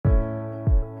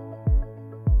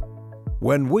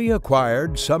When we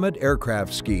acquired Summit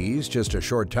Aircraft Skis just a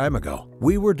short time ago,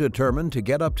 we were determined to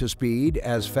get up to speed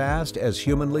as fast as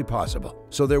humanly possible,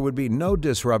 so there would be no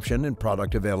disruption in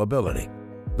product availability.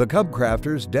 The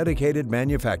CubCrafters' dedicated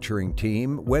manufacturing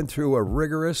team went through a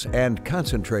rigorous and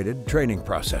concentrated training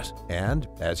process, and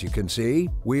as you can see,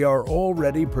 we are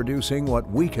already producing what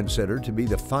we consider to be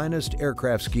the finest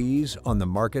aircraft skis on the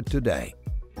market today.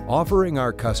 Offering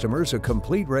our customers a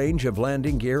complete range of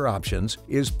landing gear options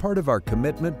is part of our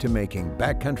commitment to making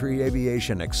backcountry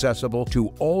aviation accessible to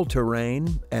all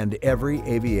terrain and every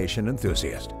aviation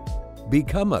enthusiast.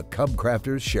 Become a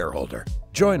CubCrafters shareholder.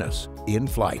 Join us in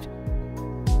flight.